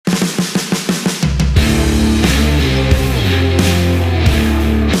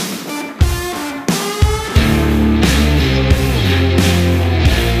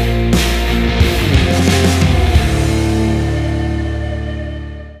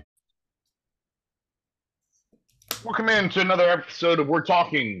Welcome into another episode of We're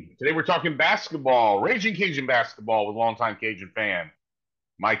Talking. Today we're talking basketball, Raging Cajun basketball with longtime Cajun fan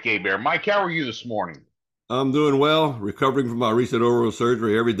Mike Bear. Mike, how are you this morning? I'm doing well, recovering from my recent oral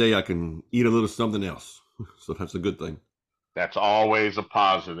surgery. Every day I can eat a little something else. So that's a good thing. That's always a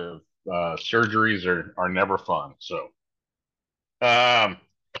positive. Surgeries are never fun. Um,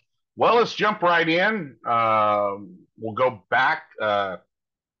 well, let's jump right in. We'll go back.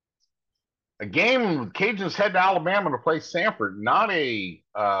 A game, Cajuns head to Alabama to play Sanford. Not a,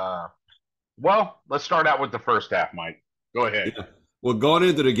 well, let's start out with the first half, Mike. Go ahead. Yeah. Well, going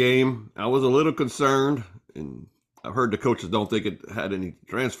into the game, I was a little concerned, and I've heard the coaches don't think it had any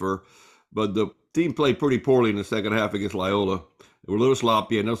transfer, but the team played pretty poorly in the second half against Loyola. They were a little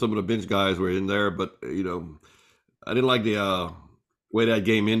sloppy. I know some of the bench guys were in there, but I didn't like the way that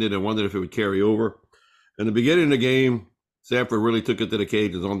game ended. I wondered if it would carry over. In the beginning of the game, Sanford really took it to the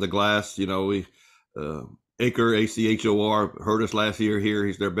Cajuns on the glass. Aker, Achor, hurt us last year here.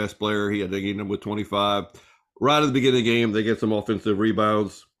 He's their best player. They ended up with 25. Right at the beginning of the game, they get some offensive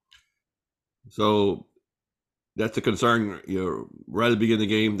rebounds. So that's a concern. Right at the beginning of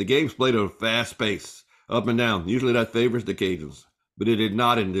the game. The game's played at a fast pace, up and down. Usually that favors the Cajuns, but it did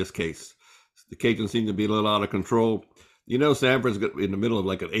not in this case. The Cajuns seem to be a little out of control. Sanford's in the middle of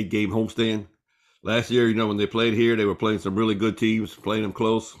like an 8-game homestand. Last year, when they played here, they were playing some really good teams, playing them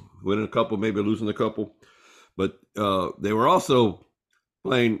close, winning a couple, maybe losing a couple. But they were also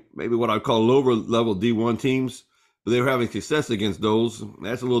playing maybe what I call lower level D1 teams, but they were having success against those.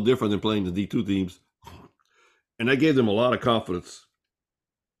 That's a little different than playing the D2 teams. And that gave them a lot of confidence.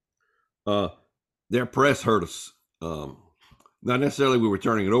 Their press hurt us. Not necessarily we were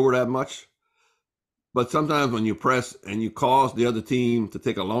turning it over that much, but sometimes when you press and you cause the other team to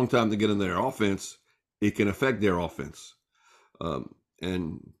take a long time to get in their offense, it can affect their offense.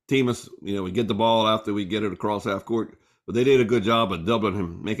 And Timas, we get the ball after we get it across half court, but they did a good job of doubling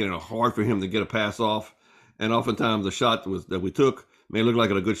him, making it hard for him to get a pass off. And oftentimes the shot that we took may look like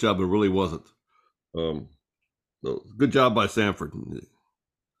a good shot, but really wasn't. So good job by Sanford.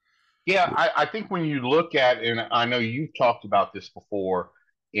 Yeah, I think when you look at, and I know you've talked about this before,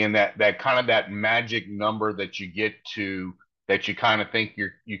 in that kind of that magic number that you get to, that you kind of think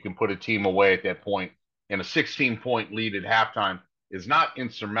you can put a team away at that point, and a 16-point lead at halftime is not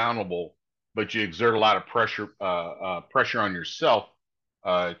insurmountable, but you exert a lot of pressure on yourself,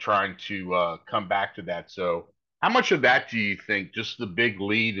 trying to come back to that. So, how much of that do you think just the big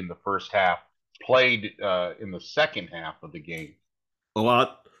lead in the first half played in the second half of the game? A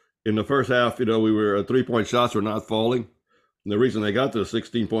lot. In the first half, we were 3-point shots were not falling. And the reason they got to a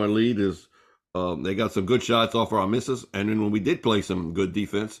 16-point lead is they got some good shots off our misses. And then when we did play some good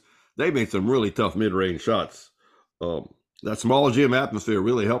defense, they made some really tough mid-range shots. That small gym atmosphere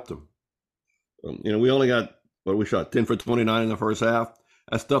really helped them. We only got, we shot 10 for 29 in the first half.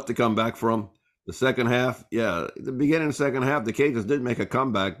 That's tough to come back from. The second half, the beginning of the second half, the Cajuns did make a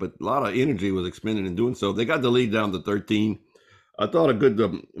comeback, but a lot of energy was expended in doing so. They got the lead down to 13. I thought a good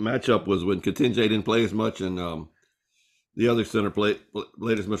matchup was when Contingent didn't play as much and the other center played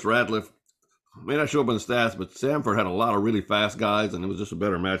as much. Radcliffe may not show up in the stats, but Sanford had a lot of really fast guys, and it was just a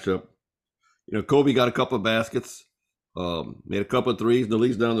better matchup. Kobe got a couple of baskets, made a couple of threes. The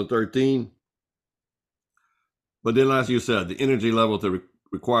lead's down to 13. But then, as you said, the energy level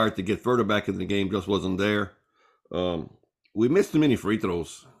required to get further back in the game just wasn't there. We missed too many free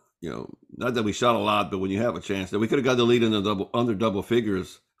throws. Not that we shot a lot, but when you have a chance, that we could have got the lead in the under double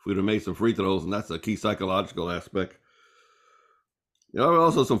figures if we'd have made some free throws, and that's a key psychological aspect. There were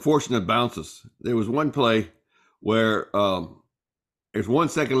also some fortunate bounces. There was one play where there's 1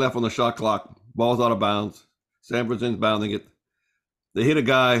 second left on the shot clock, ball's out of bounds, Sanford's inbounding it. They hit a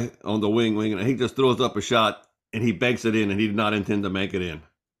guy on the wing, and he just throws up a shot, and he banks it in, and he did not intend to make it in.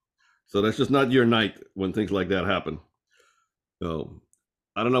 So that's just not your night when things like that happen.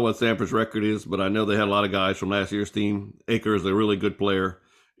 I don't know what Sanford's record is, but I know they had a lot of guys from last year's team. Aker is a really good player.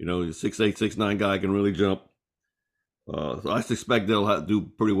 He's 6'8", 6'9" guy, can really jump. So I suspect they'll do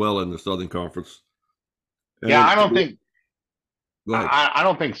pretty well in the Southern Conference. And Yeah, then, I don't think go ahead. I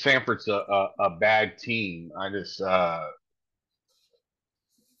don't think Sanford's a bad team. I just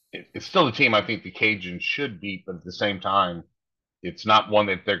it's still a team I think the Cajuns should beat, but at the same time, it's not one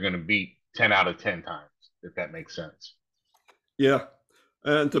that they're going to beat 10 out of 10 times, if that makes sense. Yeah.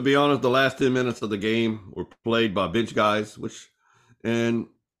 And to be honest, the last 10 minutes of the game were played by bench guys, and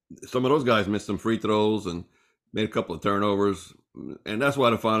some of those guys missed some free throws and made a couple of turnovers. And that's why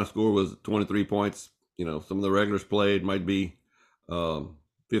the final score was 23 points. Some of the regulars played might be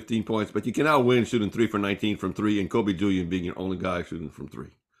 15 points, but you cannot win shooting 3 for 19 from three, and Kobe Julian being your only guy shooting from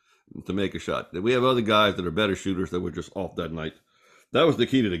three. to make a shot. We have other guys that are better shooters that were just off that night. That was the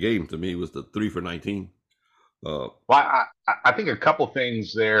key to the game to me, was the 3 for 19. Well, I think a couple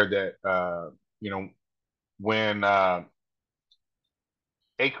things there that you know when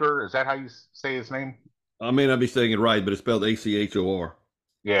Acre, is that how you say his name? I may not be saying it right, but it's spelled Achor.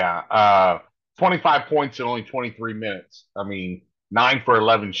 Yeah, 25 points in only 23 minutes. I mean, 9 for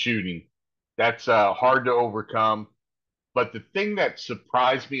 11 shooting. That's hard to overcome. But the thing that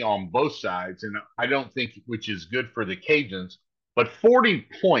surprised me on both sides, and I don't think which is good for the Cajuns, but 40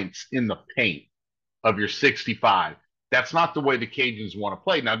 points in the paint of your 65. That's not the way the Cajuns want to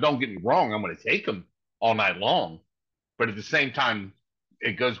play. Now, don't get me wrong, I'm going to take them all night long. But at the same time,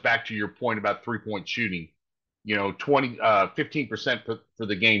 it goes back to your point about 3-point shooting. 15% for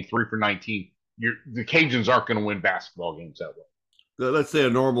the game, 3 for 19. The Cajuns aren't going to win basketball games that way. Let's say a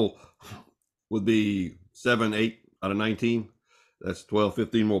normal would be 7, 8 out of 19. That's 12,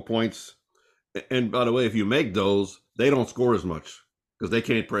 15 more points. And by the way, if you make those, they don't score as much because they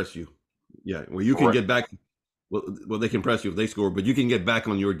can't press you. Yeah, well, you can get back. Well, they can press you if they score, but you can get back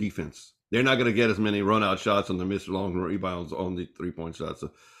on your defense. They're not going to get as many run-out shots on the missed long rebounds on the 3-point shots.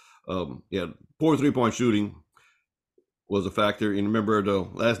 So, poor 3-point shooting was a factor. And remember, the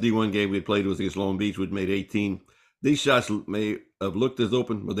last D1 game we played was against Long Beach. We'd made 18. These shots may have looked as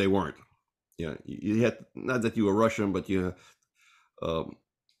open, but they weren't. Yeah, you had, not that you were rushing, but you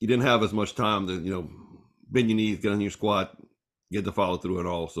didn't have as much time to bend your knees, get on your squat, get the follow through and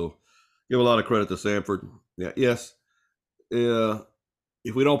all. So give a lot of credit to Sanford. Yeah, yes.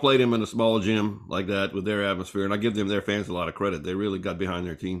 If we don't play them in a small gym like that with their atmosphere, and I give them, their fans, a lot of credit. They really got behind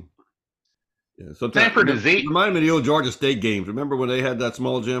their team. Yeah, sometimes Sanford is remind me of the old Georgia State games. Remember when they had that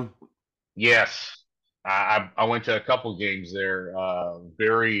small gym? Yes, I went to a couple games there.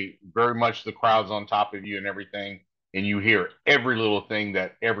 Very very much the crowd's on top of you and everything, and you hear every little thing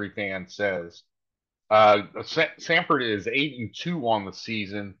that every fan says. Sanford is 8-2 on the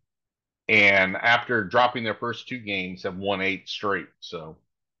season, and after dropping their first two games, have won 8 straight. So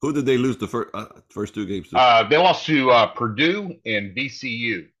who did they lose the first two games to? They lost to Purdue and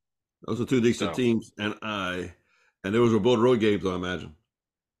VCU. Those are two decent teams, and those were both road games, I imagine.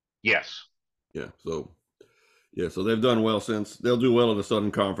 Yes. Yeah. So they've done well since. They'll do well in the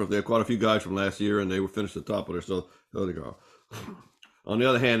Southern Conference. They have quite a few guys from last year, and they were finished at the top of their Southern Conference. On the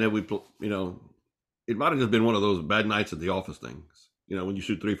other hand, it might have just been one of those bad nights at the office things. When you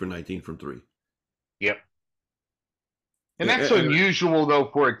shoot 3 for 19 from 3. Yep. And that's unusual,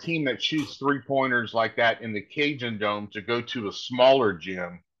 though, for a team that shoots 3-pointers like that in the Cajun Dome to go to a smaller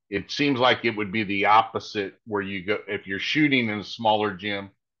gym. It seems like it would be the opposite, where you go, if you're shooting in a smaller gym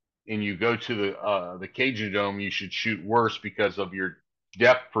and you go to the Cajun Dome, you should shoot worse because of your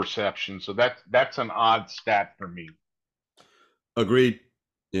depth perception. So that's an odd stat for me. Agreed.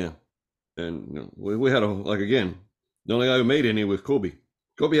 Yeah. And we had again, the only guy who made any was Kobe.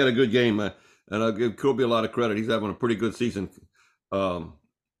 Kobe had a good game, and I'll give Kobe a lot of credit. He's having a pretty good season, following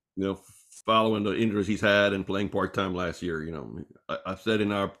the injuries he's had and playing part-time last year. I've said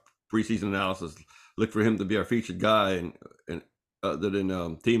in our preseason analysis, look for him to be our featured guy, and other than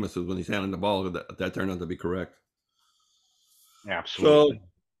Timus, when he's handling the ball, that turned out to be correct. Absolutely.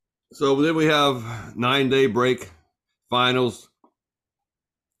 So then we have 9-day break, finals.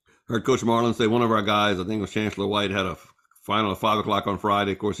 Heard Coach Marlin say one of our guys, I think it was Chancellor White, had a final at 5 o'clock on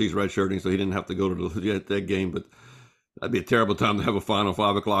Friday. Of course, he's redshirting, so he didn't have to go to that game. But that'd be a terrible time to have a final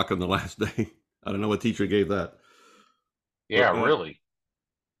 5 o'clock on the last day. I don't know what teacher gave that. Yeah, but, really.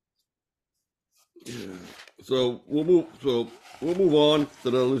 Yeah. So we'll move on to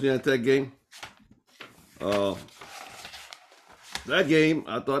the Louisiana Tech game. That game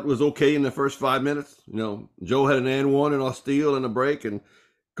I thought was okay in the first 5 minutes. Joe had an and one and a steal and a break, and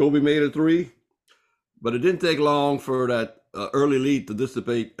Kobe made a 3. But it didn't take long for that early lead to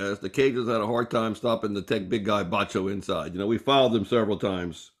dissipate, as the Cajuns had a hard time stopping the Tech big guy Bacho inside. We fouled them several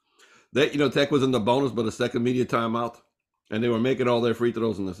times. Tech was in the bonus, but a second media timeout, and they were making all their free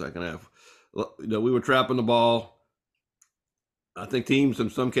throws in the second half. We were trapping the ball. I think teams in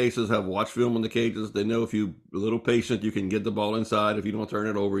some cases have watched film on the Cajuns. They know if you're a little patient, you can get the ball inside. If you don't turn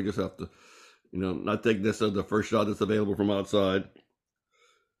it over, you just have to, not take this as the first shot that's available from outside.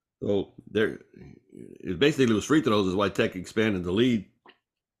 So it basically was free throws is why Tech expanded the lead.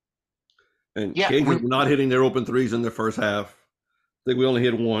 And Cajuns were not hitting their open threes in the first half. I think we only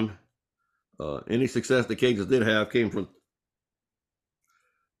hit one. Any success the Cajuns did have came from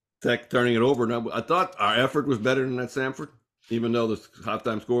Tech turning it over. Now, I thought our effort was better than that Sanford, even though the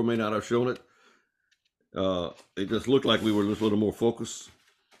halftime score may not have shown it. It just looked like we were just a little more focused.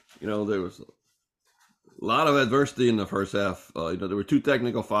 There was A lot of adversity in the first half. There were two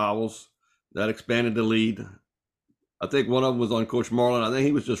technical fouls that expanded the lead. I think one of them was on Coach Marlin. I think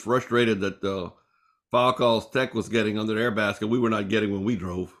he was just frustrated that the foul calls Tech was getting under their basket we were not getting when we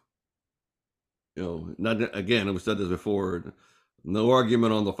drove. Not again. We said this before. No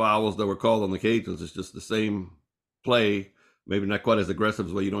argument on the fouls that were called on the Cajuns. It's just the same play. Maybe not quite as aggressive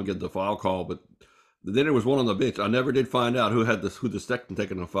as well. You don't get the foul call, but then there was one on the bench. I never did find out who the second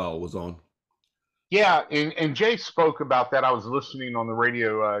taking the foul was on. Yeah, and Jay spoke about that. I was listening on the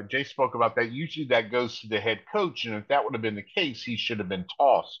radio. Jay spoke about that. Usually that goes to the head coach, and if that would have been the case, he should have been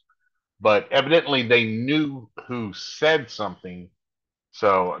tossed. But evidently they knew who said something,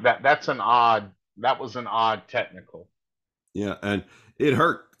 so that was an odd technical. Yeah, and it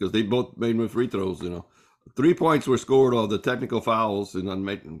hurt because they both made me free throws. 3 points were scored off the technical fouls and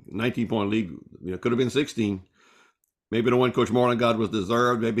 19-point lead. Could have been 16. Maybe the one Coach Marlin got was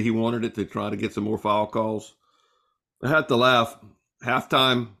deserved. Maybe he wanted it to try to get some more foul calls. I had to laugh.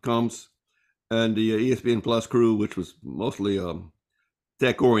 Halftime comes, and the ESPN Plus crew, which was mostly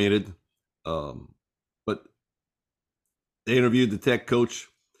Tech oriented, but they interviewed the Tech coach,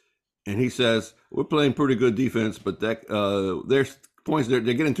 and he says we're playing pretty good defense, but there's points they're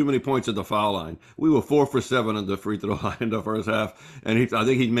getting too many points at the foul line. We were 4 for 7 on the free throw line in the first half, and I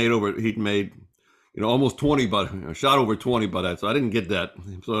think he'd made almost 20, but shot over 20 by that. So I didn't get that.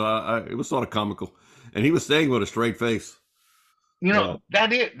 So it was sort of comical, and he was saying with a straight face.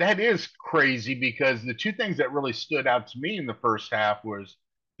 That is crazy because the two things that really stood out to me in the first half was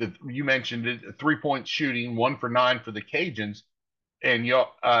that you mentioned it, 3-point shooting, 1 for 9 for the Cajuns, and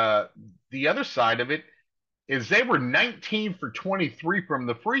the other side of it is they were 19 for 23 from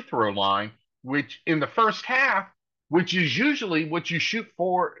the free throw line, which in the first half, which is usually what you shoot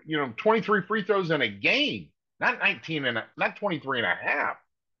for, 23 free throws in a game, not 23 and a half.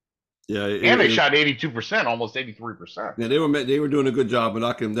 Yeah, and they shot 82%, almost 83%. Yeah, they were doing a good job of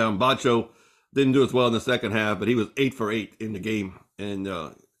knocking him down. Bacho didn't do as well in the second half, but he was 8 for 8 in the game, and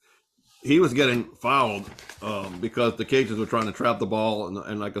he was getting fouled because the Cajuns were trying to trap the ball,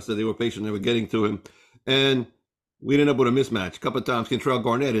 and like I said, they were patient. They were getting to him, and we ended up with a mismatch. A couple of times, Kentrell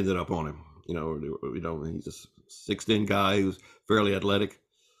Garnett ended up on him. He's a 6'10" guy who's fairly athletic.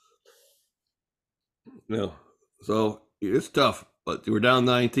 So it's tough, but we're down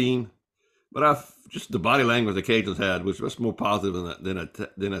 19. But just the body language the Cajuns had was just more positive than at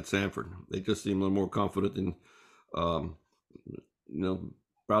Samford. They just seemed a little more confident and,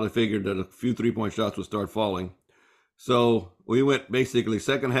 probably figured that a few 3-point shots would start falling. So we went basically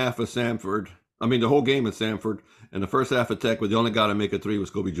second half of Samford. I mean, the whole game at Samford, and the first half of Tech, where the only guy to make a 3 was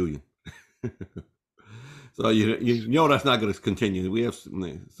Kobe Julian. So that's not going to continue. We have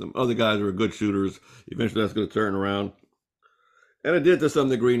some other guys who are good shooters. Eventually, that's going to turn around, and it did to some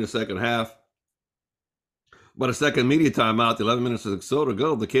degree in the second half. But a second media timeout, 11 minutes or so to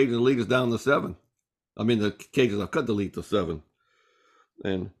go, the Cajun lead is down to 7. I mean, the Cajuns have cut the lead to 7.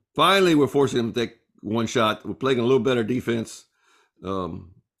 And finally, we're forcing them to take one shot. We're playing a little better defense.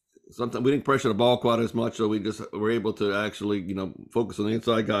 Sometimes we didn't pressure the ball quite as much, so we just were able to actually, focus on the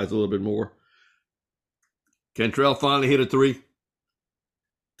inside guys a little bit more. Kentrell finally hit a 3.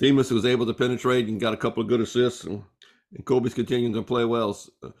 Timus was able to penetrate and got a couple of good assists, and Kobe's continuing to play well.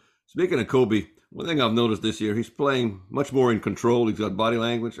 Speaking of Kobe, one thing I've noticed this year, he's playing much more in control. He's got body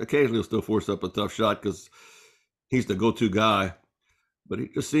language. Occasionally he'll still force up a tough shot because he's the go-to guy, but he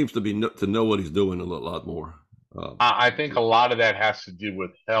just seems to know what he's doing a lot more. I think a lot of that has to do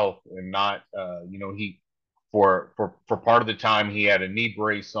with health and not, he for part of the time he had a knee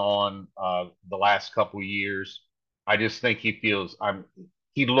brace on the last couple of years. I just think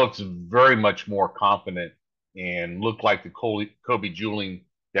he looks very much more confident and looked like the Kobe Julian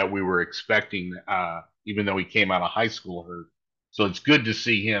that we were expecting, even though he came out of high school hurt. So it's good to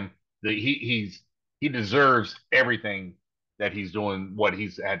see him. That he deserves everything that he's doing, what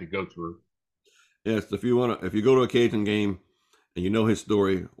he's had to go through. Yes, if you go to a Cajun game and you know his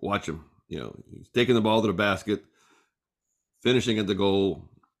story, watch him. He's taking the ball to the basket, finishing at the goal,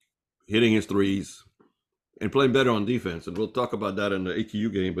 hitting his threes, and playing better on defense. And we'll talk about that in the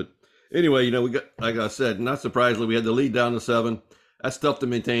ATU game. But anyway, we got, like I said, not surprisingly, we had the lead down to 7. That's tough to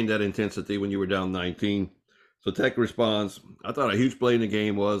maintain that intensity when you were down 19. So Tech responds. I thought a huge play in the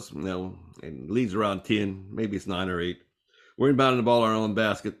game was, and leads around 10, maybe it's 9 or 8. We're inbounding the ball our own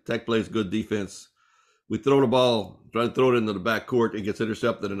basket. Tech plays good defense. We throw the ball, try to throw it into the backcourt, it gets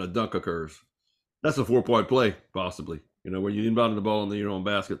intercepted, and a dunk occurs. That's a 4-point play, possibly, where you inbounded the ball into your own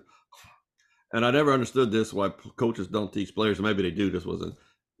basket. And I never understood this, why coaches don't teach players, or maybe they do. This wasn't.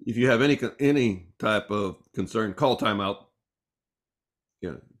 If you have any type of concern, call timeout.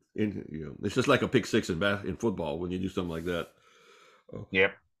 It's just like a pick six in football when you do something like that.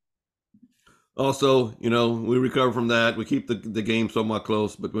 Yep. Also, we recover from that. We keep the game somewhat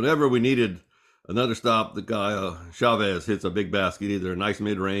close, but whenever we needed another stop, the guy Chavez hits a big basket, either a nice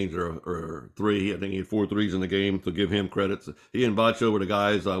mid range or three. I think he had 4 threes in the game, to give him credit. So he and Bacho were the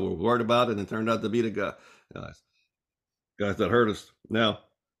guys I were worried about, and it turned out to be the guys that hurt us. Now,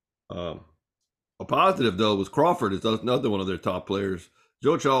 um, a positive though was Crawford is another one of their top players.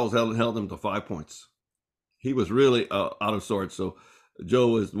 Joe Charles held him to 5 points. He was really out of sorts. So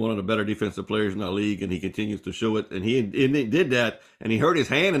Joe is one of the better defensive players in the league, and he continues to show it. And he did that, and he hurt his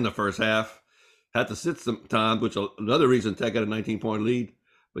hand in the first half. Had to sit some time, which another reason Tech had a 19-point lead.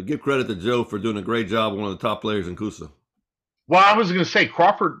 But give credit to Joe for doing a great job, one of the top players in Coosa. Well, I was going to say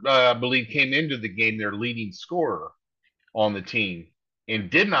Crawford, I believe, came into the game their leading scorer on the team and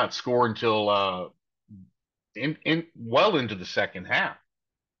did not score until in well into the second half.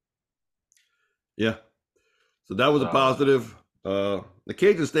 Yeah. So that was a So positive. The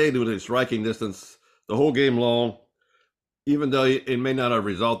Cajuns stayed within striking distance the whole game long, even though it may not have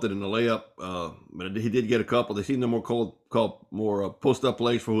resulted in a layup. But he did get a couple. They seemed to more call more post up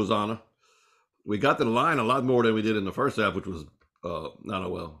plays for Hosanna. We got to the line a lot more than we did in the first half, which was not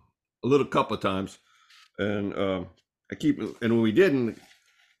a little couple of times. And and when we didn't,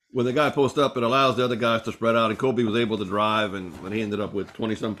 when the guy posts up, it allows the other guys to spread out, and Kobe was able to drive, and when he ended up with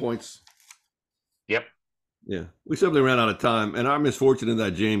 20-some points. yep. Yeah, we simply ran out of time, and our misfortune in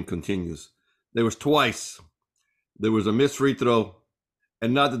that game continues. There was twice. There was a missed free throw,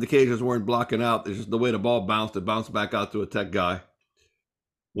 and not that the Cajuns weren't blocking out. It's just the way the ball bounced. It bounced back out to a Tech guy.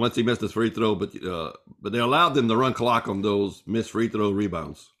 Once he missed his free throw, but they allowed them to run clock on those missed free throw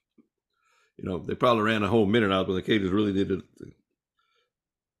rebounds. They probably ran a whole minute out, but the Cajuns really needed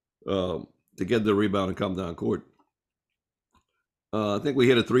to get the rebound and come down court. I think we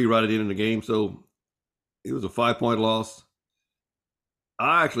hit a three right at the end of the game, so it was a 5-point loss.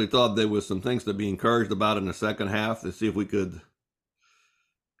 I actually thought there was some things to be encouraged about in the second half to see if we could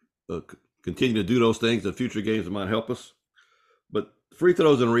continue to do those things in future games that might help us. But free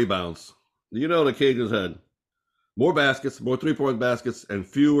throws and rebounds. The Cajuns had more baskets, more 3-point baskets, and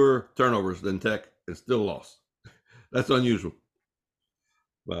fewer turnovers than Tech, and still lost. That's unusual.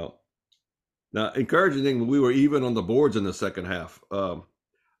 Well, now, encouraging thing, we were even on the boards in the second half.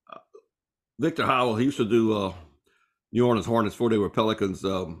 Victor Howell, he used to do New Orleans Hornets before they were Pelicans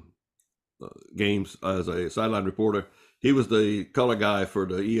games as a sideline reporter. He was the color guy for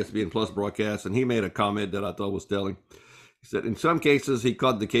the ESPN Plus broadcast, and he made a comment that I thought was telling. He said, in some cases, he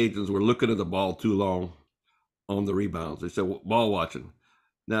caught the Cajuns were looking at the ball too long on the rebounds. He said, ball watching.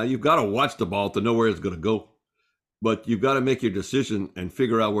 Now, you've got to watch the ball to know where it's going to go, but you've got to make your decision and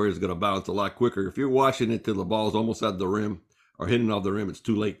figure out where it's going to bounce a lot quicker. If you're watching it till the ball's almost at the rim or hitting off the rim, it's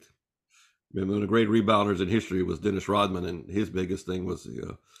too late. One of the great rebounders in history was Dennis Rodman, and his biggest thing was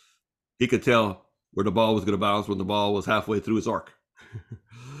he could tell where the ball was going to bounce when the ball was halfway through his arc.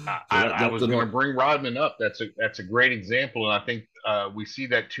 I was going to bring Rodman up. That's a great example, and I think we see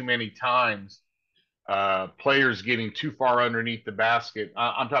that too many times. Players getting too far underneath the basket.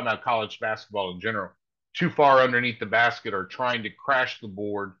 I'm talking about college basketball in general. Too far underneath the basket, or trying to crash the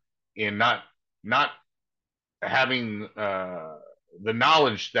board, and not having the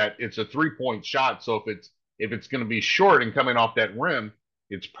knowledge that it's a 3-point shot. So if it's going to be short and coming off that rim,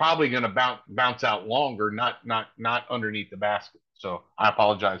 it's probably going to bounce out longer, not underneath the basket. So I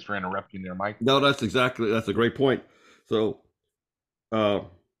apologize for interrupting there, Mike. No, that's a great point. So,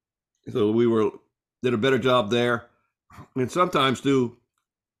 we did a better job there, and sometimes too,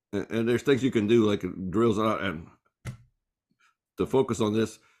 and there's things you can do like drills and to focus on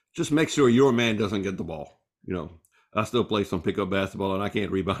this. Just make sure your man doesn't get the ball. I still play some pickup basketball, and I can't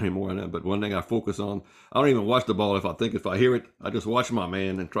rebound anymore on that. But one thing I focus on, I don't even watch the ball. If I hear it, I just watch my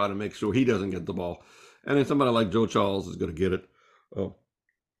man and try to make sure he doesn't get the ball. And then somebody like Joe Charles is going to get it. So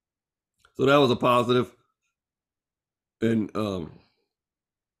that was a positive. And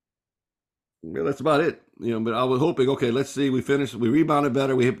that's about it. But I was hoping, okay, let's see. We finished. We rebounded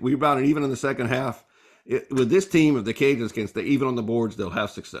better. We rebounded even in the second half. With this team, if the Cajuns can stay even on the boards, they'll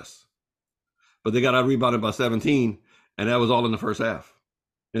have success. But they got out rebounded by 17, and that was all in the first half.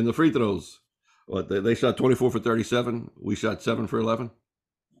 And the free throws, they shot 24 for 37. We shot 7 for 11,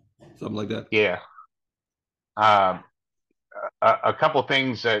 something like that. Yeah. A couple of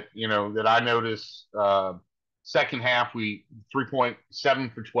things that that I noticed. Second half, we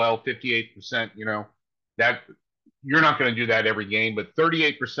 3.7 for 12, 58%. That you're not going to do that every game, but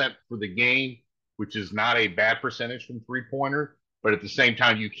 38% for the game, which is not a bad percentage from 3-pointer. But at the same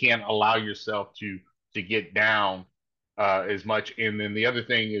time, you can't allow yourself to get down as much. And then the other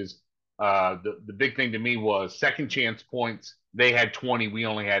thing is the big thing to me was second chance points. They had 20, we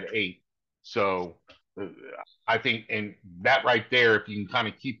only had 8. So uh, I think, and that right there, if you can kind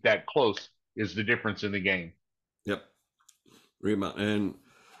of keep that close, is the difference in the game. Yep. Rebound. And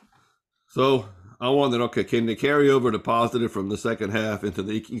so I wondered, okay, can they carry over the positive from the second half into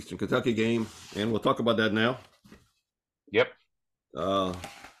the Eastern Kentucky game? And we'll talk about that now. Yep. Uh,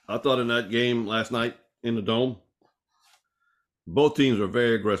 I thought in that game last night in the Dome, both teams were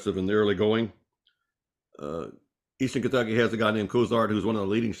very aggressive in the early going. Uh, Eastern Kentucky has a guy named Cozart who's one of the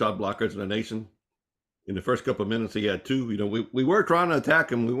leading shot blockers in the nation. In the first couple of minutes, he had 2. We were trying to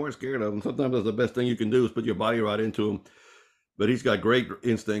attack him. We weren't scared of him. Sometimes that's the best thing you can do is put your body right into him. But he's got great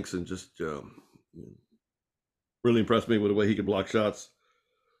instincts and just really impressed me with the way he could block shots.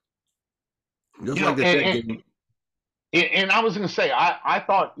 Just You know, like the Tech game. and I was going to say, I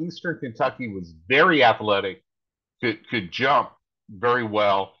thought Eastern Kentucky was very athletic, could jump very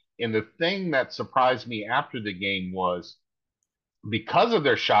well. And the thing that surprised me after the game was because of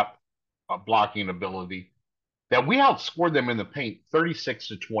their shot blocking ability, that we outscored them in the paint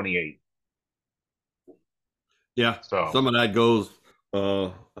 36-28. Yeah, So some of that goes.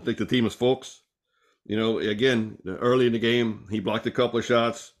 I think the team is folks. Again, early in the game, he blocked a couple of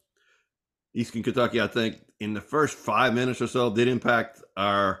shots. Eastern Kentucky, I think, in the first 5 minutes or so, did impact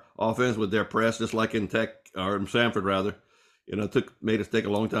our offense with their press, just like in Tech or in Sanford, rather. Made us take a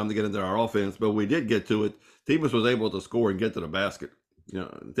long time to get into our offense, but we did get to it. Temus was able to score and get to the basket.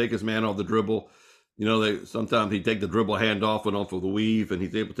 Take his man off the dribble. Sometimes he'd take the dribble handoff and off of the weave, and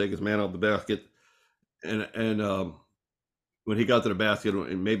he's able to take his man off the basket. And when he got to the basket,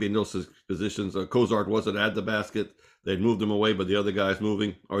 and maybe in those positions, Cozart wasn't at the basket. They'd moved him away, but the other guy's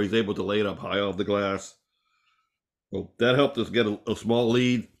moving, or he's able to lay it up high off the glass. So that helped us get a small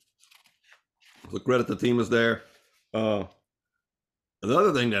lead. So credit the team is there.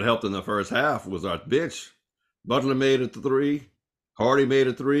 Another thing that helped in the first half was our bench. Butler made it to 3. Hardy made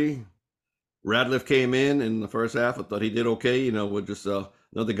it 3. Radcliffe came in the first half. I thought he did okay. With just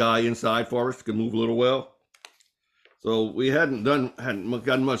another guy inside for us, could move a little well. So we hadn't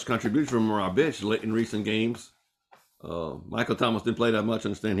gotten much contribution from our bench late in recent games. Michael Thomas didn't play that much. I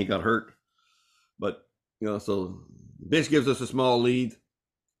understand he got hurt, but so bench gives us a small lead.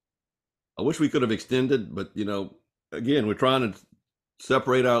 I wish we could have extended, but again, we're trying to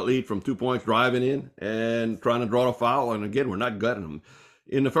separate our lead from 2 points driving in and trying to draw a foul. And again, we're not gutting them.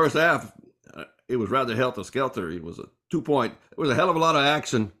 In the first half, it was rather helter-skelter. It was a 2-point. It was a hell of a lot of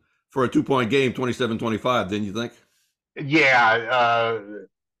action for a 2-point game, 27-25, didn't you think? yeah,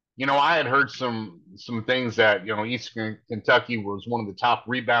 I had heard some things that Eastern Kentucky was one of the top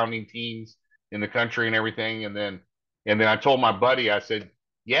rebounding teams in the country and everything, and then I told my buddy, I said,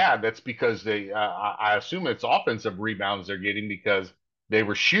 yeah, that's because I assume it's offensive rebounds they're getting because they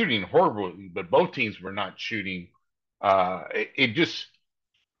were shooting horribly, but both teams were not shooting.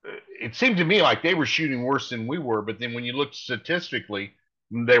 It seemed to me like they were shooting worse than we were, but then when you look statistically,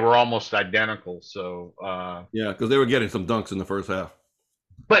 they were almost identical. So Yeah, because they were getting some dunks in the first half.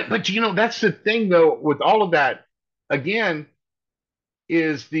 but that's the thing though with all of that. Again,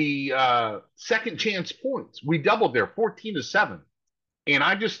 is the second chance points. We doubled there 14-7. And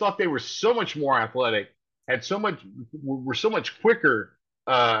I just thought they were so much more athletic, had so much were so much quicker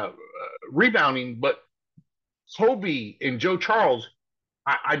rebounding. But Toby and Joe Charles,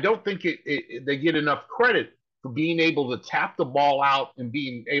 I don't think they get enough credit for being able to tap the ball out and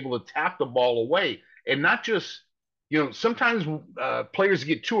being able to tap the ball away, and not just sometimes players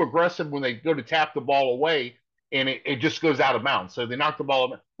get too aggressive when they go to tap the ball away, and it just goes out of bounds. So they knock the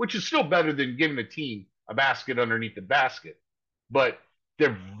ball out, which is still better than giving a team a basket underneath the basket. But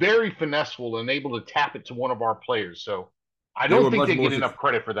they're very finesseful and able to tap it to one of our players. So I They don't were think much they more get enough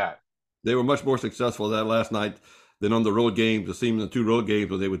credit for that. they were much more successful that last night than on the road games. It seemed the 2 road games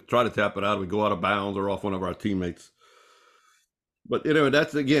where they would try to tap it out, it would go out of bounds or off one of our teammates. But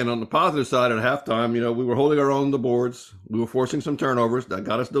that's again on the positive side at halftime. We were holding our own on the boards. We were forcing some turnovers that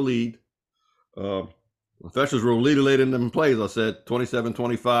got us the lead. Officials were leading them plays. I said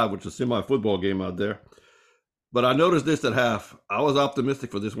 27-25, which is a semi-football game out there. But I noticed this at half. I was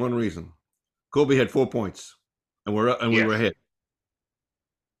optimistic for this one reason. Kobe had 4 points, and we were Yes. ahead.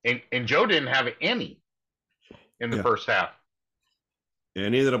 And Joe didn't have any in the Yeah, first half.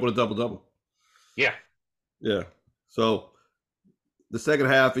 and he ended up with a double-double. Yeah. Yeah. So the second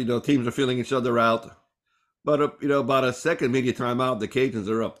half, teams are feeling each other out. But about a second media timeout, the Cajuns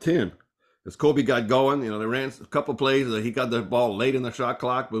are up 10. As Kobe got going, they ran a couple plays. He got the ball late in the shot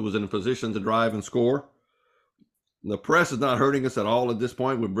clock, but was in a position to drive and score. The press is not hurting us at all at this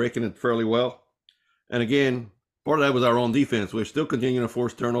point. We're breaking it fairly well. And again, part of that was our own defense. We're still continuing to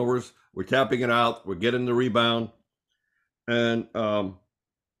force turnovers. We're tapping it out. We're getting the rebound, and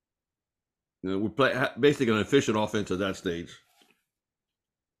we play basically an efficient offense at that stage.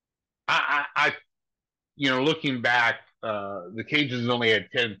 I looking back, the Cajuns only had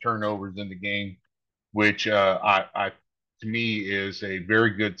 10 turnovers in the game, which to me is a very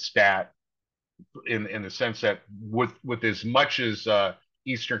good stat in the sense that with as much as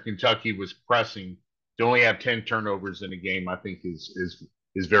Eastern Kentucky was pressing, to only have 10 turnovers in a game, I think is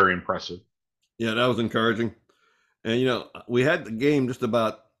very impressive. Yeah, that was encouraging. And we had the game just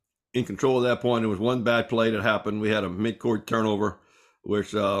about in control at that point. There was one bad play that happened. We had a midcourt turnover,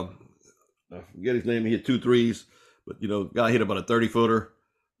 which I forget his name. He hit 2 threes, but guy hit about a 30-footer.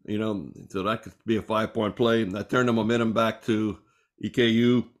 So that could be a 5-point play, and that turned the momentum back to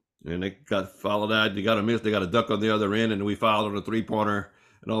EKU. And they got fouled that. They got a miss. They got a duck on the other end, and we fouled on a 3-pointer.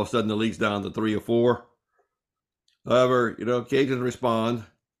 And all of a sudden, the lead's down to 3 or 4. However, Cajuns respond.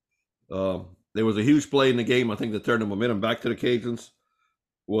 There was a huge play in the game, I think, that turned the momentum back to the Cajuns.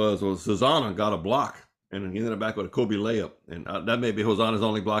 Was Hosanna got a block, and he ended up back with a Kobe layup. And that may be Hosanna's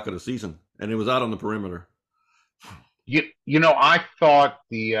only block of the season. And it was out on the perimeter. I thought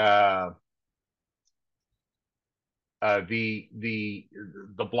the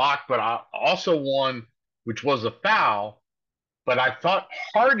block, but I also one which was a foul. But I thought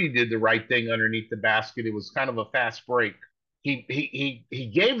Hardy did the right thing underneath the basket. It was kind of a fast break. He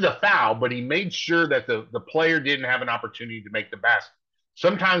gave the foul, but he made sure that the player didn't have an opportunity to make the basket.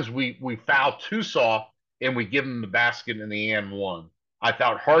 Sometimes we foul too soft and we give them the basket in the and one. I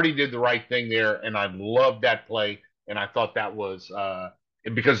thought Hardy did the right thing there, and I loved that play. And I thought that was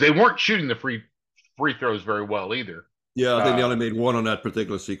because they weren't shooting the free throws very well either. Yeah, I think they only made one on that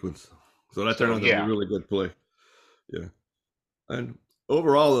particular sequence. So that turned out to be a really good play. Yeah. And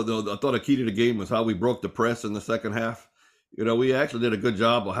overall, though, I thought a key to the game was how we broke the press in the second half. We actually did a good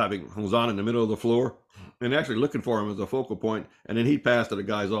job of having Hosanna in the middle of the floor and actually looking for him as a focal point. And then he passed to the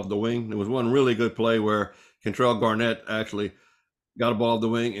guys off the wing. There was one really good play where Kentrell Garnett actually got a ball off the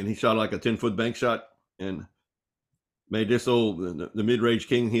wing, and he shot like a 10-foot bank shot and made this the mid-range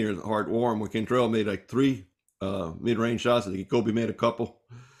king here heart warm, where Kentrell made like 3 mid-range shots. I think Kobe made a couple.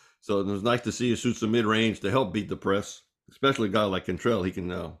 So it was nice to see him shoot some mid-range to help beat the press, especially a guy like Kentrell. He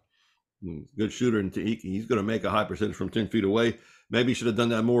can good shooter, and he's going to make a high percentage from 10 feet away. Maybe he should have done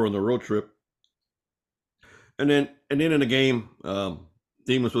that more on the road trip. And then in the game,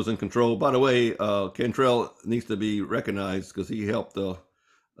 Demas was in control. By the way, Kentrell needs to be recognized because he helped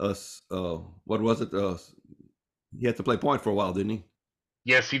us. What was it? He had to play point for a while, didn't he?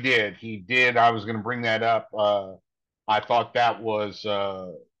 Yes, he did. He did. I was going to bring that up. I thought that was.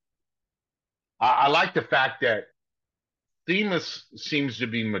 I like the fact that Themis seems to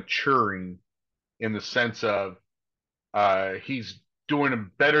be maturing in the sense of he's doing a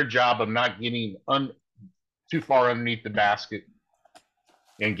better job of not getting too far underneath the basket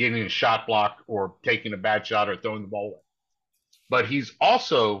and getting a shot block or taking a bad shot or throwing the ball away. But he's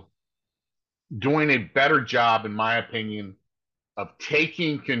also doing a better job, in my opinion, of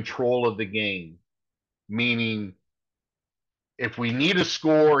taking control of the game, meaning if we need a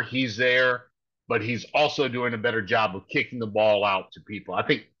score, he's there, but he's also doing a better job of kicking the ball out to people. I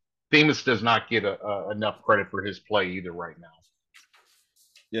think Themis does not get enough credit for his play either right now.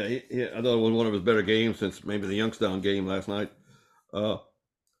 Yeah, I thought it was one of his better games since maybe the Youngstown game last night.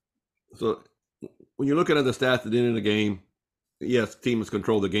 So when you're looking at the stats at the end of the game, yes, the team has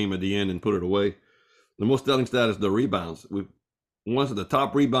controlled the game at the end and put it away. The most telling stat is the rebounds. We're one of the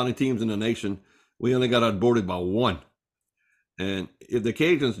top rebounding teams in the nation. We only got outboarded by 1. And if the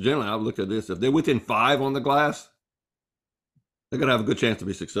Cajuns, generally, I've looked at this, if they're within 5 on the glass, they're going to have a good chance to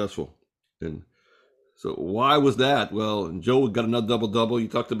be successful. And so why was that? Well, Joe got another double-double. You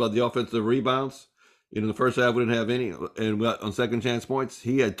talked about the offensive rebounds. In the first half, we didn't have any. And on second chance points,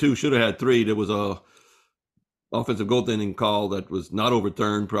 he had 2, should have had 3. There was a offensive goaltending call that was not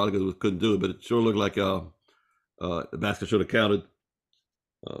overturned, probably because we couldn't do it, but it sure looked like the basket should have counted.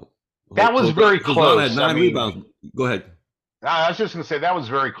 That was very close. Had 9 rebounds. Go ahead. I was just going to say that was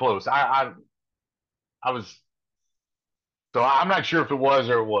very close. I was, so I'm not sure if it was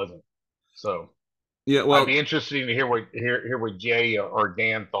or it wasn't. So yeah, well, it'd be interesting to hear what Jay or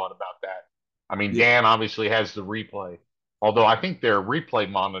Dan thought about that. I mean, Dan obviously has the replay, although I think their replay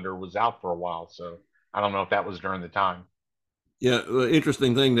monitor was out for a while, so I don't know if that was during the time. Yeah,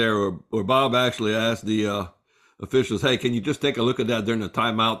 interesting thing there, where Bob actually asked the officials, hey, can you just take a look at that during the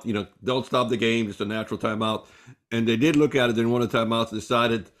timeout? Don't stop the game, just a natural timeout. And they did look at it during one of the timeouts,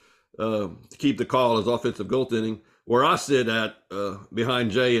 decided to keep the call as offensive goaltending. Where I sit at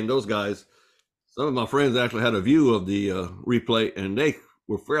behind Jay and those guys, Some of my friends actually had a view of the replay, and they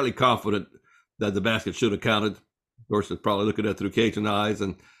were fairly confident that the basket should have counted. Of course, they're probably looking at it through Cajun eyes,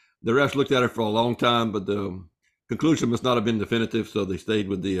 and the refs looked at it for a long time, but the conclusion must not have been definitive, so they stayed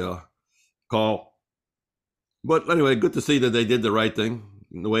with the call. But anyway, good to see that they did the right thing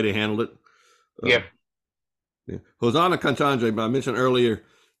in the way they handled it. Yep. Yeah. Hosanna Kanchanje, I mentioned earlier,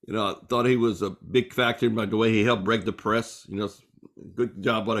 I thought he was a big factor by the way he helped break the press. Good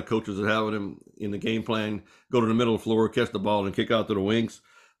job by the coaches of having him in the game plan, go to the middle of the floor, catch the ball, and kick out to the wings.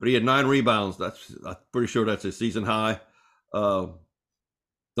 But he had 9 rebounds. I'm pretty sure that's his season high. Don't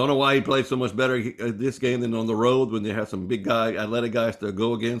know why he played so much better this game than on the road when they have some big athletic guys to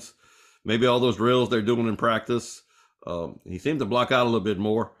go against. Maybe all those drills they're doing in practice. He seemed to block out a little bit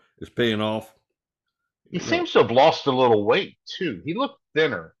more. It's paying off. He seems to have lost a little weight too. He looked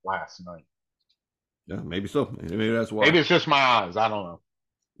thinner last night. Yeah, maybe so. Maybe that's why. Maybe it's just my eyes. I don't know.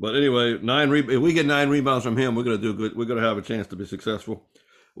 But anyway, if we get 9 rebounds from him, we're going to do good. We're going to have a chance to be successful.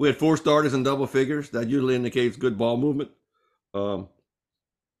 We had 4 starters in double figures. That usually indicates good ball movement.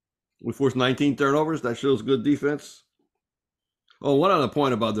 We forced 19 turnovers. That shows good defense. Oh, one other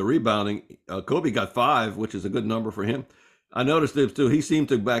point about the rebounding. Kobe got 5, which is a good number for him. I noticed this too. He seemed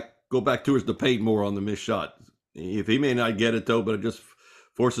to go back towards the paint more on the missed shot. If he may not get it though, but it just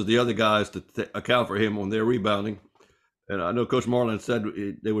forces the other guys to account for him on their rebounding. And I know Coach Marlin said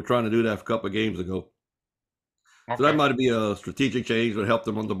they were trying to do that a couple of games ago. Okay. So that might be a strategic change that helped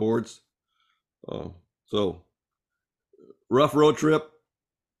them on the boards. So rough road trip.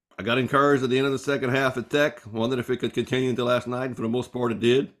 I got encouraged at the end of the second half at Tech. Wondered if it could continue into last night, and for the most part it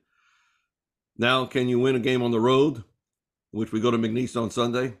did. Now, can you win a game on the road, which we go to McNeese on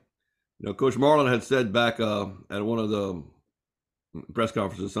Sunday? Coach Marlin had said back at one of the press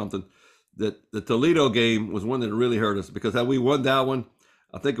conferences or something that the Toledo game was one that really hurt us, because had we won that one,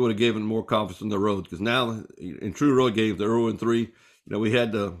 I think it would have given more confidence on the road, because now in true road games, they're 0-3. We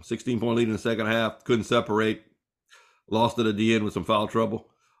had the 16-point lead in the second half, couldn't separate, lost it at the end with some foul trouble.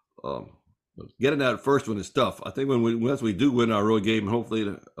 Getting that first one is tough. I think once we do win our road game, and hopefully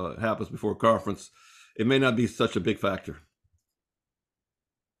it happens before conference, it may not be such a big factor.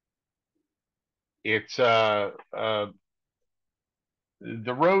 It's the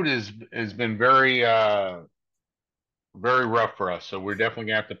road has been very very rough for us, so we're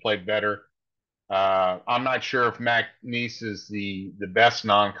definitely gonna have to play better. I'm not sure if McNeese is the best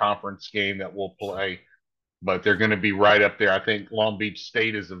non-conference game that we'll play, but they're going to be right up there. I think Long Beach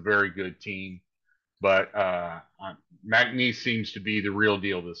State is a very good team, but McNeese seems to be the real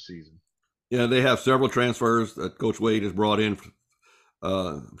deal this season. Yeah, they have several transfers that Coach Wade has brought in.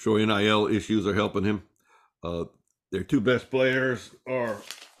 I'm sure NIL issues are helping him. Their 2 best players are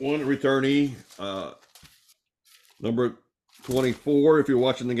one returnee, number 24, if you're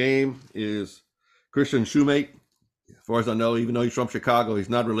watching the game, is Christian Shoemate. As far as I know, even though he's from Chicago, he's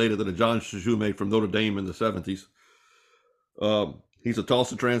not related to the John Shoemate from Notre Dame in the 70s. He's a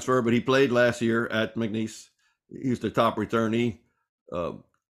Tulsa transfer, but he played last year at McNeese. He's the top returnee.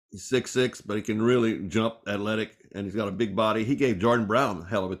 He's 6'6", but he can really jump, athletic, and he's got a big body. He gave Jordan Brown a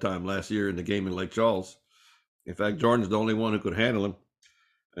hell of a time last year in the game in Lake Charles. In fact, Jordan's the only one who could handle him.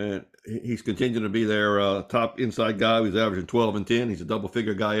 And he's continuing to be their top inside guy. He's averaging 12 and 10. He's a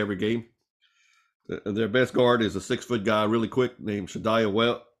double-figure guy every game. Their best guard is a 6-foot guy, really quick, named Shadiah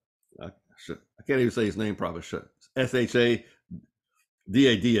Well. I can't even say his name properly. Shada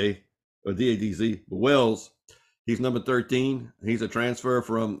or Dadz. Wells, he's number 13. He's a transfer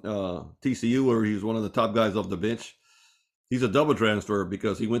from TCU, where he's one of the top guys off the bench. He's a double transfer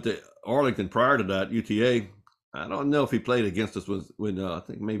because he went to Arlington prior to that, UTA. I don't know if he played against us when I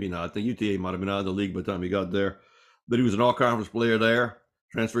think maybe not. I think UTA might have been out of the league by the time he got there. But he was an all-conference player there,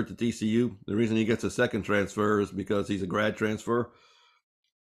 transferred to TCU. The reason he gets a second transfer is because he's a grad transfer.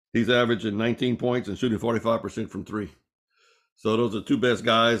 He's averaging 19 points and shooting 45% from 3. So those are 2 best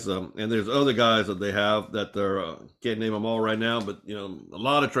guys. And there's other guys that they have that they're can't name them all right now, but a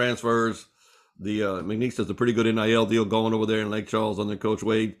lot of transfers. The McNeese has a pretty good NIL deal going over there in Lake Charles under Coach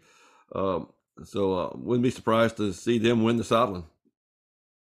Wade. So wouldn't be surprised to see them win the Southland.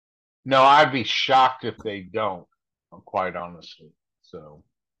 No, I'd be shocked if they don't, quite honestly. So,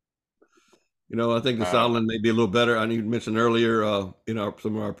 I think the Southland may be a little better. I need to mention earlier in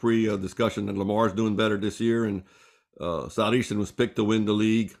some of our pre-discussion that Lamar's doing better this year, and Southeastern was picked to win the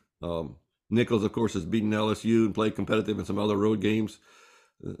league. Nichols, of course, has beaten LSU and played competitive in some other road games.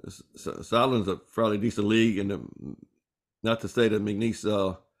 Southland's a fairly decent league, and not to say that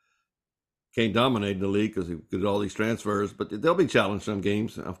McNeese can't dominate the league because he did all these transfers, but they'll be challenged some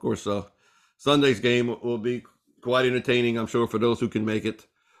games. Of course, Sunday's game will be quite entertaining, I'm sure, for those who can make it.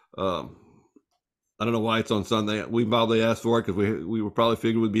 I don't know why it's on Sunday. We probably asked for it because we were probably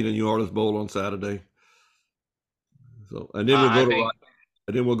figured we'd be in the New Orleans Bowl on Saturday. So and then we'll I go to think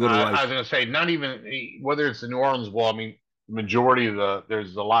I Rice. was going to say not even whether it's the New Orleans Bowl. I mean, the majority of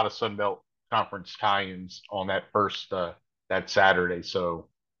there's a lot of Sun Belt Conference tie-ins on that first that Saturday. So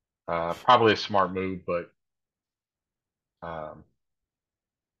probably a smart move, but um,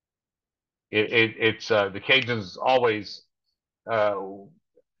 it's the Cajuns always uh,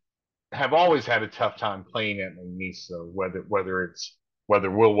 have always had a tough time playing at McNeese, so whether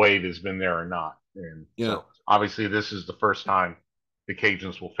Will Wade has been there or not, and Yeah, so obviously this is the first time the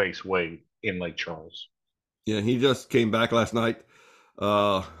Cajuns will face Wade in Lake Charles. yeah. He just came back last night,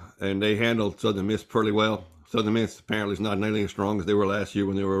 uh, and they handled Southern Miss pretty well. Southern Miss apparently is not nearly as strong as they were last year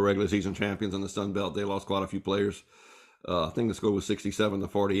when they were regular season champions in the Sun Belt. They lost quite a few players. I think the score was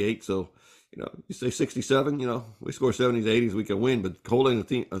 67-48. So, you say 67, we score 70s, 80s, we can win. But holding a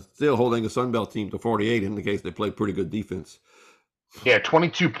team, still holding a Sun Belt team to 48 indicates they played pretty good defense. Yeah,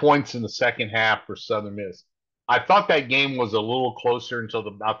 22 points in the second half for Southern Miss. I thought that game was a little closer until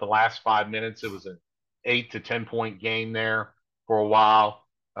about the last 5 minutes. It was an 8 to 10 point game there for a while,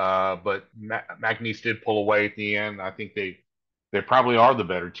 but McNeese did pull away at the end. I think they probably are the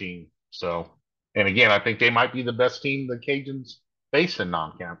better team. So, and again, I think they might be the best team the Cajuns face in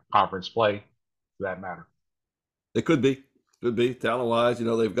non-conference play, for that matter. It could be talent wise.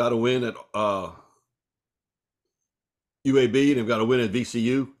 They've got to win at UAB and they've got to win at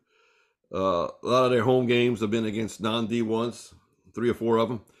VCU. A lot of their home games have been against non D1s, 3 or 4 of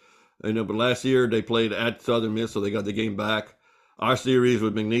them. But last year they played at Southern Miss, so they got the game back. Our series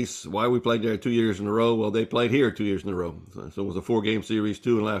with McNeese, why we played there 2 years in a row? Well, they played here 2 years in a row. So it was a 4-game series,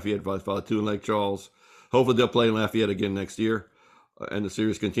 2 in Lafayette, 2 in Lake Charles. Hopefully they'll play in Lafayette again next year. And the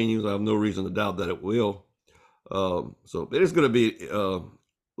series continues. I have no reason to doubt that it will. So it is going to be a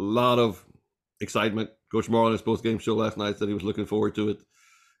lot of excitement. Coach Marlin, his post-game show last night, said he was looking forward to it.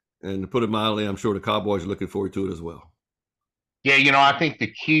 And to put it mildly, I'm sure the Cowboys are looking forward to it as well. Yeah, I think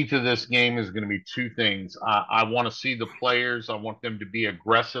the key to this game is going to be two things. I want to see the players. I want them to be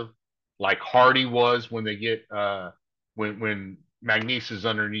aggressive, like Hardy was when they get when Magnice is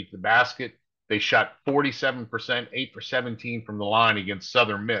underneath the basket. They shot 47%, 8 for 17 from the line against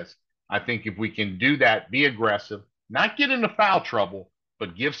Southern Miss. I think if we can do that, be aggressive, not get into foul trouble,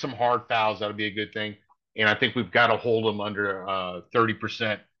 but give some hard fouls, that'll be a good thing. And I think we've got to hold them under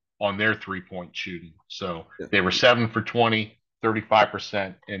 30% on their 3-point shooting. So Yeah. they were 7 for 20.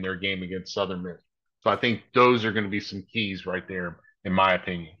 35% in their game against Southern Miss. So I think those are going to be some keys right there, in my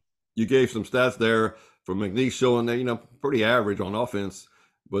opinion. You gave some stats there for McNeese showing that, pretty average on offense,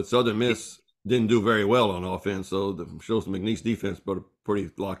 but Southern Miss didn't do very well on offense. So it shows the McNeese defense, but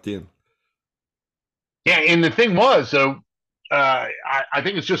pretty locked in. Yeah, and the thing was, though, I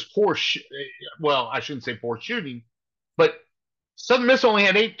think it's just poor. Well, I shouldn't say poor shooting, but Southern Miss only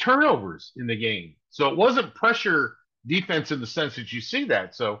had 8 turnovers in the game, so it wasn't pressure defense in the sense that you see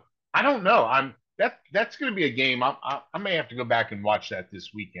that. So I don't know. That's going to be a game. I may have to go back and watch that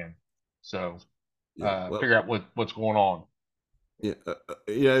this weekend. So Yeah, well, figure out what's going on. yeah,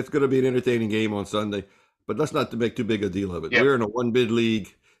 it's going to be an entertaining game on Sunday, but let's not make too big a deal of it. Yep. We're in a 1-bid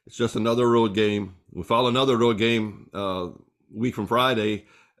league. It's just another road game. We follow another road game week from Friday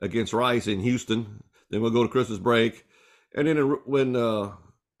against Rice in Houston. Then we'll go to Christmas break, and then when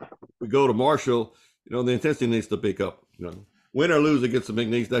we go to Marshall, the intensity needs to pick up. Win or lose against the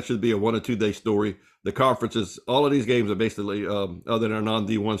McNeese, that should be a 1 or 2 day story. The conferences, all of these games are basically, other than our non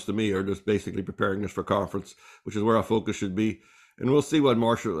D1s to me, are just basically preparing us for conference, which is where our focus should be. And we'll see what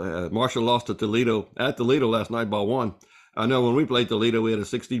Marshall lost to Toledo at Toledo last night by 1. I know when we played Toledo, we had a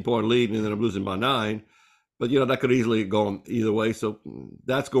 16-point lead and ended up losing by 9. But, that could easily have gone either way. So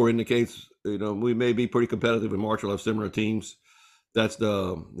that score indicates, we may be pretty competitive, and Marshall have similar teams. That's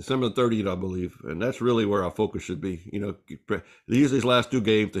the December 30th, I believe, and that's really where our focus should be. Use these last 2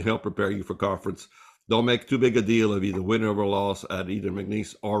 games to help prepare you for conference. Don't make too big a deal of either win or loss at either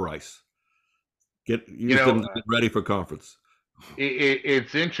McNeese or Rice. Use them to get ready for conference.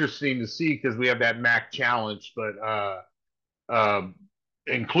 It's interesting to see because we have that MAC challenge, but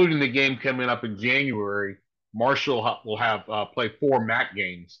including the game coming up in January, Marshall will have play 4 MAC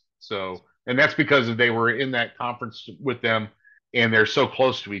games. So, and that's because they were in that conference with them, and they're so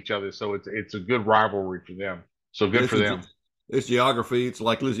close to each other. So it's a good rivalry for them. So good for them. It's geography. It's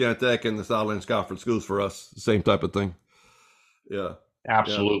like Louisiana Tech and the Southlands Conference schools for us. Same type of thing. Yeah.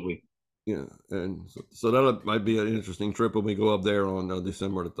 Absolutely. Yeah. And so that might be an interesting trip when we go up there on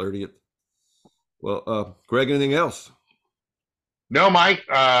December the 30th. Well, Greg, anything else? No, Mike.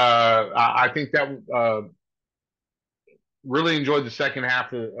 I think that really enjoyed the second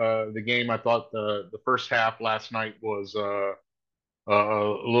half of the game. I thought the first half last night was a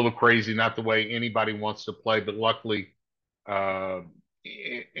little crazy, not the way anybody wants to play, but luckily, uh,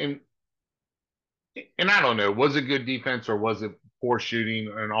 and and I don't know, was it good defense or was it poor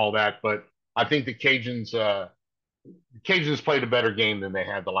shooting and all that? But I think the Cajuns played a better game than they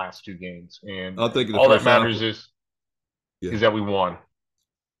had the last two games, and I think in the all that first half, matters yeah, is that we won.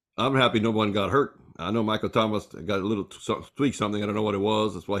 I'm happy no one got hurt. I know Michael Thomas got a little tweak something. I don't know what it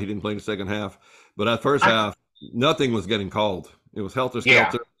was. That's why he didn't play in the second half. But that first I half, nothing was getting called. It was helter Yeah,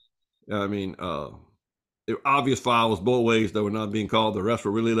 skelter. I mean, obvious fouls both ways that were not being called. The refs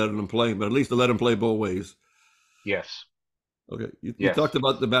were really letting them play, but at least they let them play both ways. yes, Okay, you talked yes,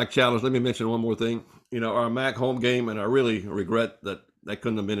 about the MAC challenge. Let me mention one more thing. Our MAC home game, and I really regret that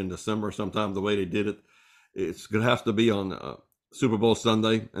couldn't have been in December sometime the way they did it. It's going to have to be on Super Bowl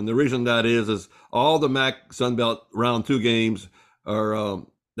Sunday, and the reason that is all the MAC Sunbelt round two games are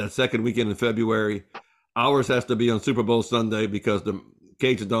that second weekend in February. Ours has to be on Super Bowl Sunday because the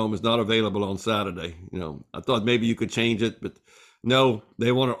Cajun Dome is not available on Saturday. I thought maybe you could change it, but no,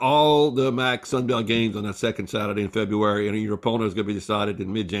 they wanted all the MAC Sunbelt games on that second Saturday in February, and your opponent is going to be decided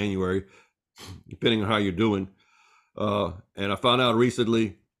in mid-January, depending on how you're doing. And I found out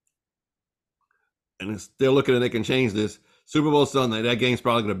recently, and they're looking at they can change this. Super Bowl Sunday, that game's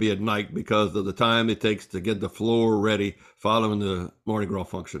probably going to be at night because of the time it takes to get the floor ready following the Mardi Gras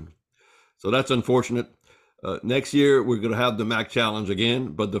function. So that's unfortunate. Next year, we're going to have the MAC Challenge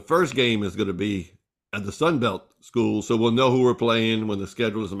again, but the first game is going to be at the Sun Belt school, so we'll know who we're playing when the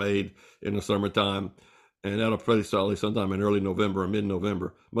schedule is made in the summertime, and that'll probably start sometime in early November or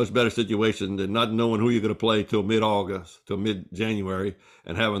mid-November. Much better situation than not knowing who you're going to play till mid-August, till mid-January,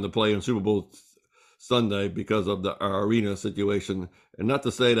 and having to play on Super Bowl Sunday because of our arena situation. And not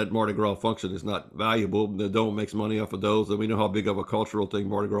to say that Mardi Gras function is not valuable. The Dome makes money off of those, and we know how big of a cultural thing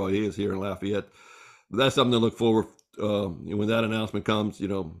Mardi Gras is here in Lafayette. But that's something to look forward. When that announcement comes,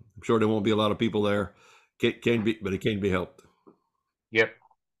 I'm sure there won't be a lot of people there. Can be, but it can be helped. yep,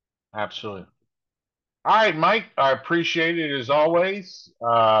 absolutely. All right, Mike, I appreciate it as always.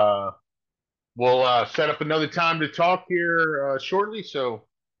 We'll set up another time to talk here shortly. So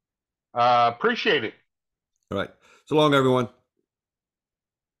appreciate it. All right. So long, everyone.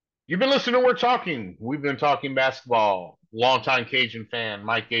 You've been listening to We're Talking. We've been talking basketball. Longtime Cajun fan,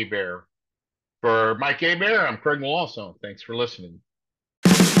 Mike Abear. For Mike Abear, I'm Craig Malawson. Thanks for listening.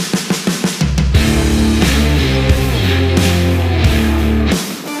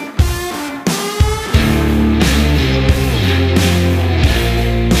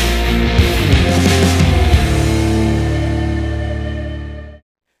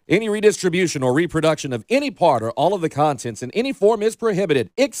 Any redistribution or reproduction of any part or all of the contents in any form is prohibited,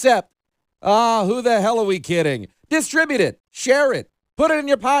 except, who the hell are we kidding? Distribute it, share it, put it in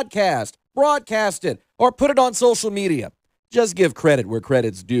your podcast, broadcast it, or put it on social media. Just give credit where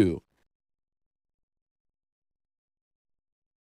credit's due.